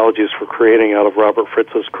Technologies for Creating, out of Robert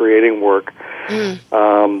Fritz's creating work.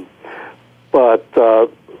 Mm. But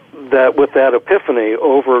that with that epiphany,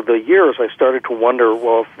 over the years, I started to wonder,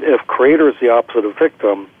 well, if creator is the opposite of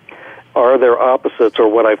victim, are there opposites, or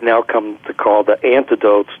what I've now come to call the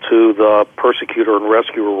antidotes to the persecutor and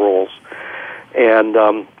rescuer roles? And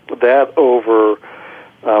that over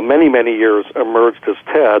many, many years emerged as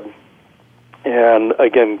TED. And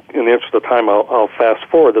again, in the interest of time, I'll fast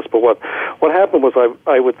forward this. But what happened was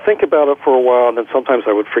I would think about it for a while, and then sometimes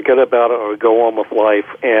I would forget about it, or I would go on with life.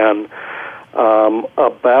 And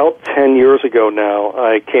about 10 years ago now,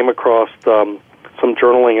 I came across some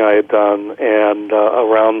journaling I had done and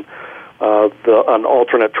around an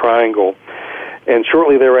alternate triangle. And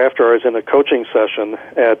shortly thereafter, I was in a coaching session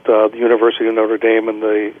at the University of Notre Dame in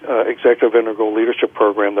the Executive Integral Leadership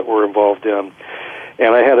Program that we're involved in.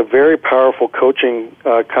 And I had a very powerful coaching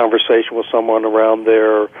conversation with someone around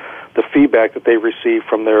the feedback that they received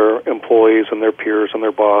from their employees and their peers and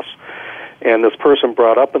their boss. And this person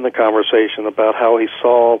brought up in the conversation about how he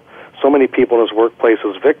saw so many people in his workplace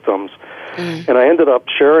as victims. Mm. And I ended up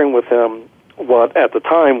sharing with him what at the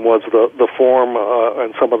time was the form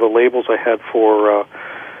and some of the labels I had for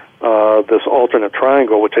this alternate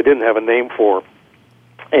triangle, which I didn't have a name for.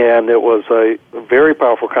 And it was a very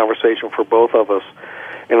powerful conversation for both of us.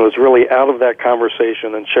 And it was really out of that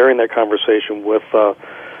conversation and sharing that conversation with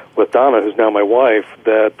Donna, who's now my wife,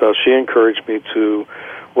 that she encouraged me to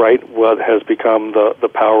write what has become the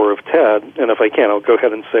power of TED. And if I can, I'll go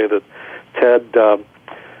ahead and say that TED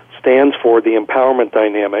stands for the empowerment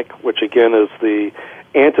dynamic, which again is the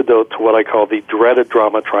antidote to what I call the dreaded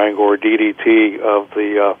drama triangle, or DDT, of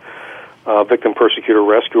the victim, persecutor,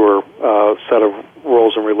 rescuer set of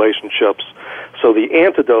roles and relationships. So the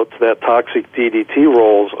antidote to that toxic DDT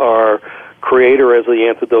roles are creator as the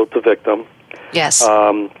antidote to victim. Yes.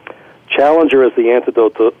 Challenger is the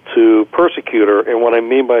antidote to persecutor. And what I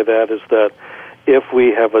mean by that is that if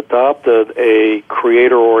we have adopted a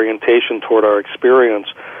creator orientation toward our experience,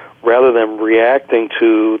 rather than reacting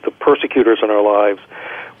to the persecutors in our lives,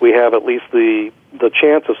 we have at least the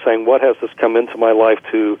chance of saying, what has this come into my life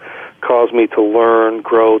to cause me to learn,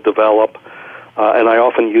 grow, develop? And I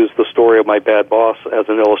often use the story of my bad boss as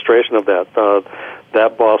an illustration of that.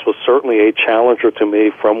 That boss was certainly a challenger to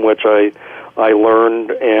me, from which I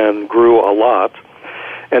learned and grew a lot.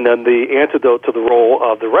 And then the antidote to the role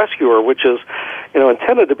of the rescuer, which is,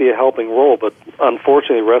 intended to be a helping role, but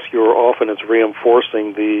unfortunately, rescuer often is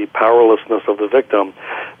reinforcing the powerlessness of the victim.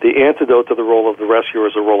 The antidote to the role of the rescuer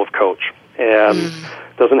is a role of coach. And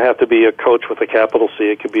it doesn't have to be a coach with a capital C.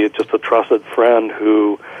 It could be just a trusted friend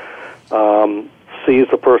who sees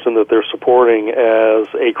the person that they're supporting as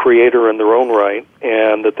a creator in their own right,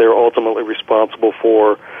 and that they're ultimately responsible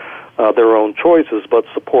for their own choices, but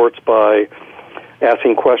supports by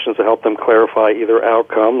asking questions to help them clarify either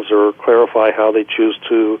outcomes or clarify how they choose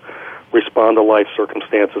to respond to life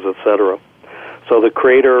circumstances, etc. So the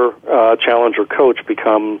creator, challenger, coach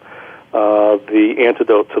become the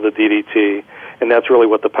antidote to the DDT, and that's really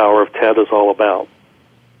what the power of TED is all about.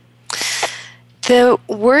 The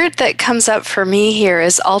word that comes up for me here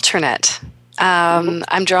is alternate.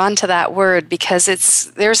 I'm drawn to that word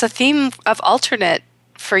because there's a theme of alternate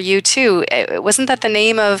for you too. Wasn't that the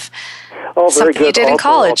name of something you did in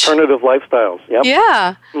college? Alternative lifestyles. Yep.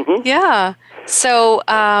 Yeah. Mm-hmm. Yeah. So,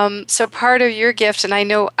 so part of your gift, and I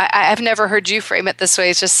know I've never heard you frame it this way.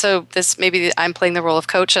 It's just maybe I'm playing the role of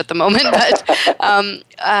coach at the moment, but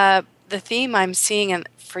the theme I'm seeing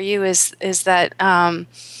for you is that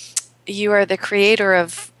you are the creator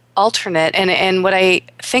of alternate, and what I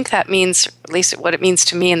think that means, at least what it means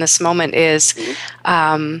to me in this moment, is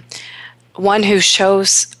one who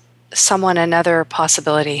shows someone another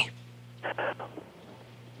possibility.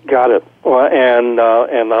 Got it. Well, and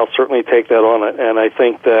I'll certainly take that on it. And I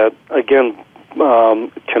think that, again,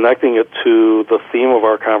 connecting it to the theme of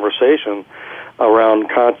our conversation around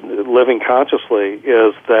living consciously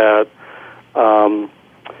is that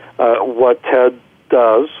what TED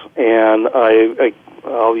does, and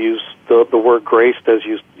I'll use the word graced as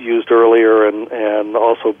used earlier, and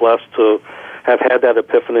also blessed to have had that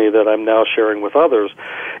epiphany that I'm now sharing with others,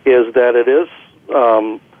 is that it is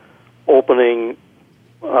opening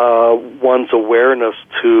one's awareness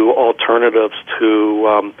to alternatives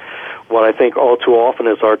to what I think all too often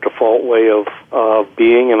is our default way of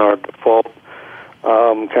being and our default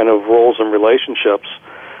kind of roles and relationships,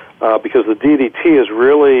 because the DDT is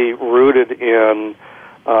really rooted in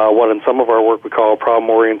what in some of our work we call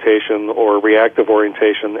problem orientation or reactive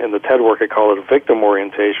orientation. In the TED work I call it a victim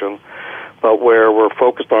orientation, but where we're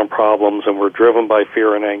focused on problems and we're driven by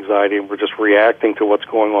fear and anxiety and we're just reacting to what's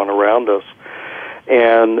going on around us.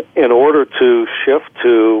 And in order to shift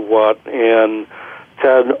to what in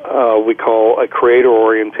TED we call a creator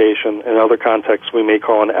orientation. In other contexts, we may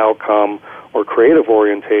call an outcome or creative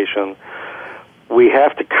orientation. We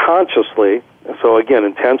have to consciously, so again,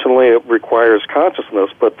 intentionally it requires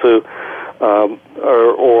consciousness, but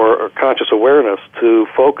or conscious awareness to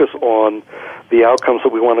focus on the outcomes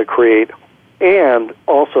that we want to create, and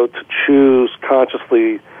also to choose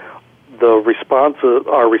consciously our response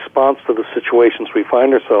to the situations we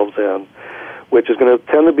find ourselves in, which is going to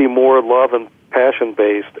tend to be more love and passion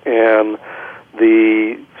based, and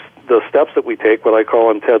the steps that we take, what I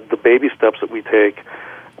call in TED the baby steps that we take,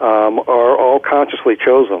 are all consciously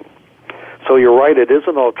chosen. So you're right, it is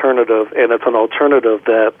an alternative, and it's an alternative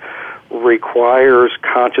that requires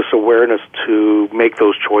conscious awareness to make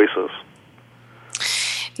those choices.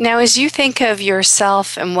 Now, as you think of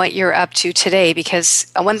yourself and what you're up to today, because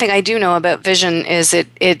one thing I do know about vision is it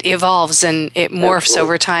evolves and it morphs Absolutely.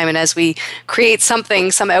 over time, and as we create something,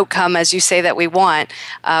 some outcome, as you say, that we want,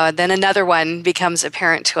 then another one becomes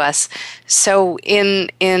apparent to us. So in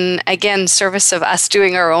again, service of us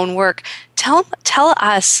doing our own work, tell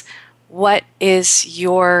us, what is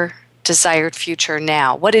your desired future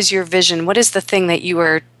now? What is your vision? What is the thing that you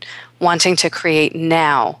are wanting to create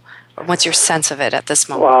now? What's your sense of it at this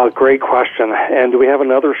moment? Wow, great question. And do we have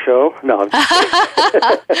another show? No, I'm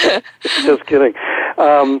just kidding.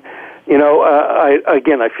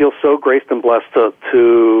 I feel so graced and blessed to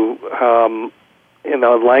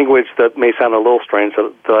language that may sound a little strange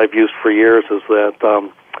that I've used for years is that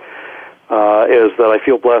I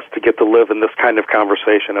feel blessed to get to live in this kind of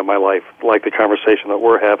conversation in my life, like the conversation that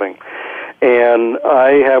we're having. And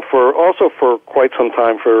I have for quite some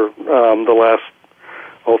time, for the last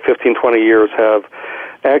 15, 20 years, have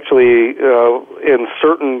actually, in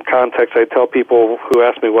certain contexts, I tell people who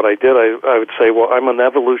ask me what I did, I would say, well, I'm an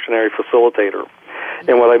evolutionary facilitator.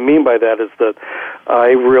 And what I mean by that is that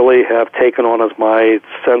I really have taken on as my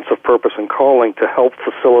sense of purpose and calling to help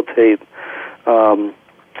facilitate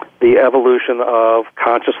the evolution of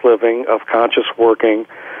conscious living, of conscious working,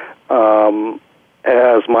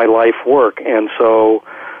 as my life work. And so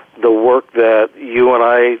the work that you and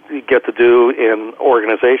I get to do in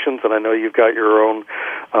organizations, and I know you've got your own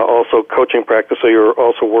also coaching practice, so you're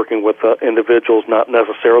also working with individuals, not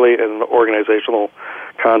necessarily in an organizational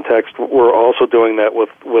context. We're also doing that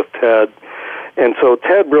with TED. And so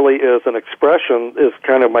TED really is an expression, is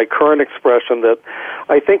kind of my current expression that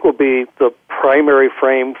I think will be the primary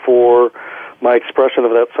frame for my expression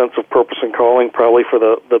of that sense of purpose and calling, probably for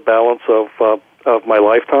the balance of my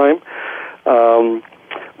lifetime.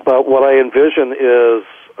 But what I envision is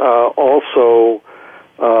also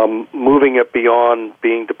moving it beyond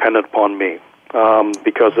being dependent upon me,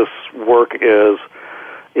 because this work is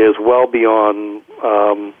well beyond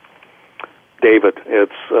David.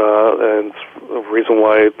 It's and it's a reason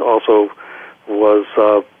why it also was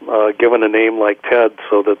given a name like TED,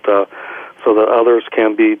 so that others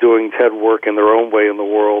can be doing TED work in their own way in the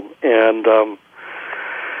world. And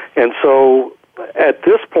so at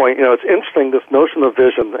this point, it's interesting, this notion of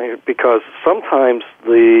vision, because sometimes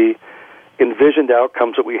the envisioned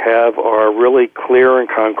outcomes that we have are really clear and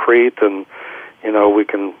concrete, and we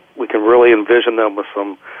can really envision them with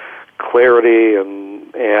some clarity,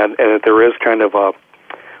 and that there is kind of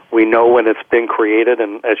we know when it's been created,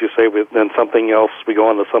 and as you say, then something else, we go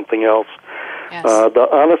on to something else. Yes. The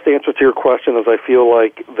honest answer to your question is I feel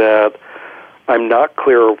like that I'm not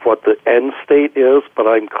clear of what the end state is, but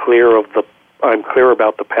I'm clear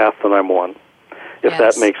about the path that I'm on, if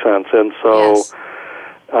that makes sense. And so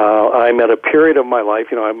I'm at a period of my life,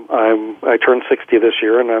 I turned 60 this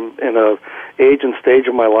year, and I'm in a age and stage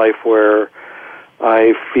of my life where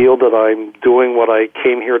I feel that I'm doing what I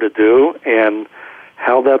came here to do, and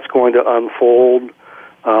how that's going to unfold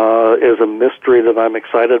is a mystery that I'm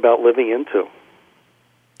excited about living into.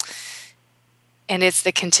 And it's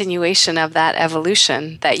the continuation of that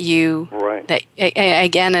evolution that right. that,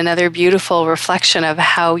 again, another beautiful reflection of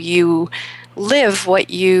how you live what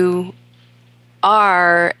you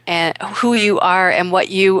are and who you are and what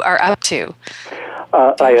you are up to.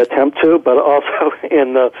 I attempt to, but also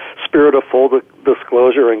in the spirit of full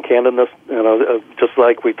disclosure and candidness, just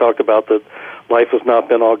like we talked about that life has not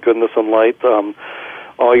been all goodness and light.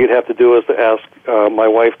 All you'd have to do is to ask my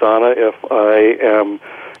wife, Donna, if I am,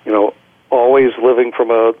 always living from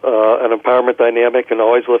an empowerment dynamic and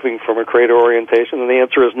always living from a creator orientation, and the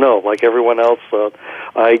answer is no. Like everyone else,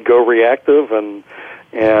 I go reactive and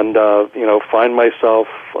find myself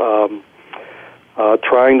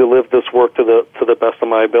trying to live this work to the best of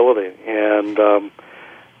my ability. And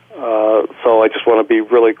so I just want to be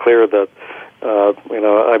really clear that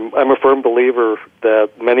I'm a firm believer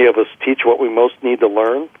that many of us teach what we most need to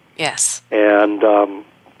learn. Yes. And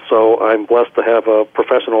so I'm blessed to have a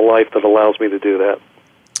professional life that allows me to do that.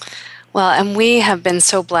 Well, and we have been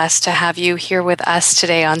so blessed to have you here with us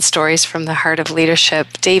today on Stories from the Heart of Leadership.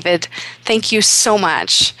 David, thank you so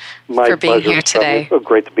much for being here today. It's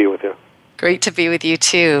great to be with you. Great to be with you,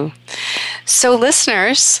 too. So,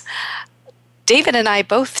 listeners, David and I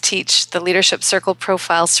both teach the Leadership Circle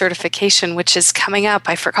Profile Certification, which is coming up.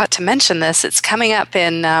 I forgot to mention this. It's coming up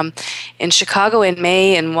in Chicago in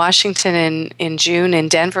May, in Washington in June, in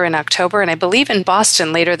Denver in October, and I believe in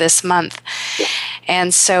Boston later this month. Yeah.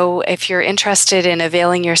 And so if you're interested in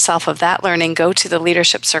availing yourself of that learning, go to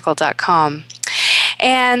theleadershipcircle.com.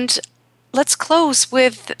 And let's close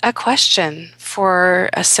with a question for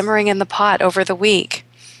a simmering in the pot over the week.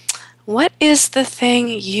 What is the thing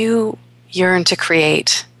you yearn to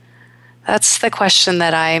create? That's the question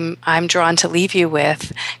that I'm drawn to leave you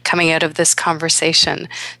with coming out of this conversation.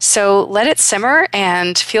 So let it simmer,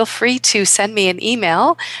 and feel free to send me an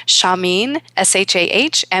email, Shahmeen,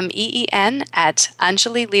 SHAHMEEN, at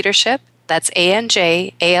Anjali Leadership. That's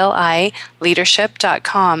ANJALI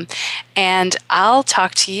leadership.com. And I'll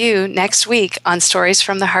talk to you next week on Stories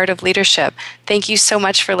from the Heart of Leadership. Thank you so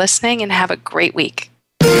much for listening, and have a great week.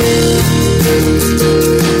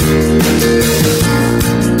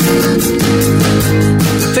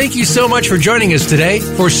 Thank you so much for joining us today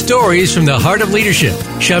for Stories from the Heart of Leadership.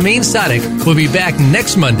 Shahmeen Sadek will be back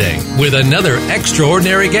next Monday with another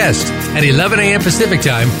extraordinary guest at 11 a.m. Pacific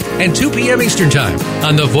Time and 2 p.m. Eastern Time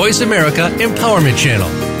on the Voice America Empowerment Channel.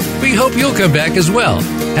 We hope you'll come back as well.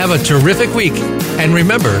 Have a terrific week. And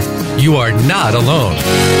remember, you are not alone.